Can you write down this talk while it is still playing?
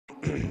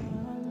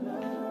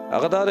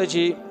هغه دا دی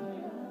چې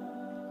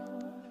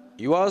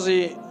یوازې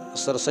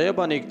سرسایه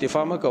باندې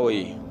اکتفا مه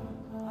کوئ،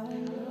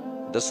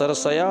 د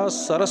سرسایه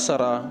سره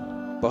سره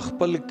په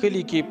خپل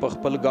کلي کې، په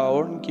خپل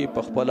ګاونډ کې،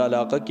 په خپل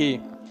علاقه کې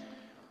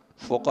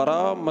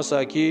فقرا،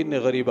 مساکین،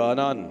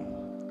 غریبانان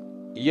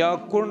یا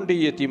کونډ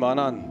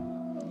یتیمانان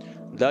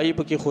دای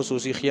پکې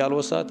خصوصي خیال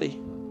وساتئ.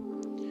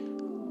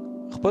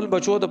 خپل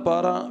بچو د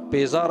پاره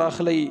پیزار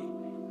اخلي،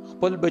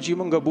 خپل بچی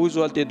مونږ بوز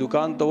ولته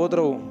دکان ته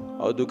ودرو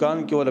او دکان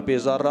کې ولا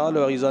پیزار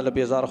رالو، غیزا له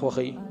پیزار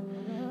خوخی.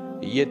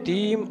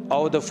 یتیم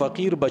او د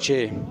فقیر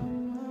بچي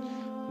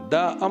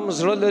دا ام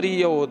زړه لري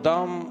او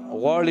دام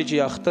غواړي چې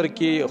اختر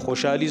کې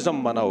خوشحالي زم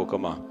مناو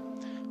کما.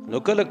 نو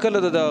کله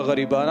کله د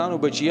غریبانو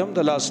بچي هم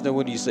د لاس نه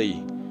ونیسي،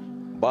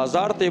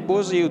 بازار ته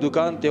بوزي، یو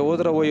دکان ته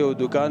ودروي، یو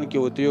دکان کې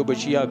وته یو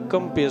بچیا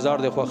کم پیزار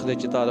د خوخ د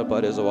چتا د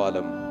پاره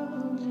زوالم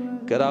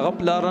کرا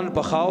غپلارن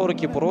په خاور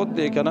کې پروت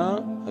دی کنه،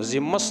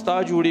 زمستا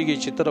جوړیږي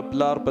چې تر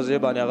پلار په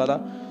زبانه غلا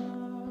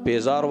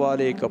پیزار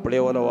والے کپڑے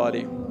والا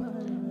والے.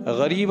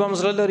 غریب هم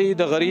زړه لري،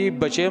 د غریب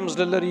بچي هم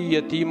زړه لري،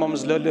 یتیم هم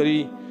زړه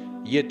لري،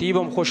 یتیم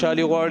هم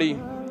خوشحالي غواړي.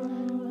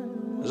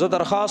 زه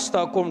درخواست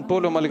کوم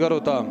ټولو ملګرو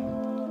ته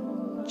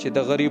چې د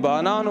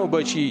غریبانانو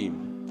بچي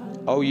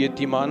او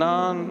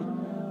یتیمانان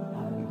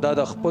دا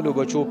د خپل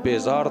بچو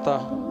پیزار ته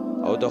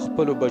او د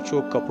خپل بچو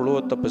کپړو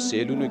ته په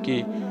سیلونو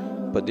کې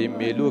په دې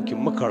میلو کې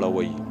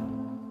مکړوي.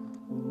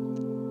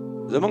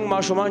 زمونږ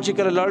ماشومان چې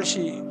کله لاړ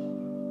شي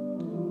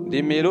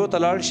د میلو ته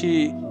لاړ شي،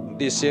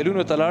 د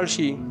سیلونو ته لاړ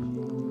شي،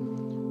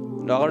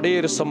 نو هغه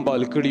ډېر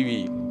سنبال کړي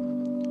وي.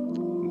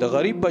 د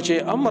غریب بچی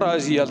ام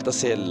راځي هلته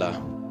سیل له،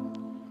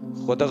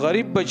 خو د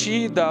غریب بچی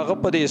د هغه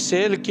په دې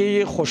سیل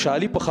کې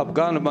خوشحالي په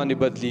خفګان باندې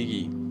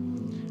بدلیږي.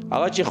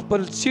 هغه چې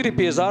خپل سیرې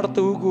پیزار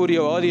ته وګوري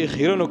او هغه د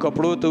خیرنو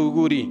کپړو ته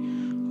وګوري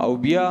او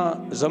بیا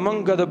زمونږ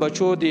د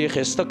بچو د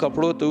ښایسته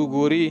کپړو ته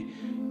وګوري،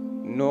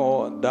 نو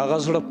د هغه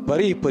زړه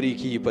پرې پرې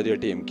کېږي په دې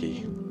ټیم کې.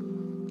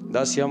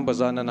 داسې هم به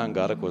ځان نه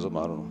انګاره کړو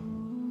زمارو،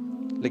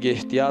 لږ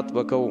احتیاط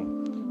به کوو.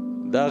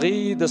 د هغې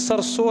د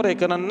سر سوری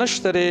که نه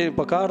نشته دی،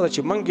 په کار ده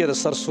چې موږ یې د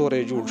سر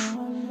سوری جوړ شو.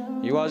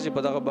 یوازې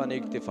په دغه باندې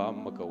اکتفا هم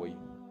مه کوئ.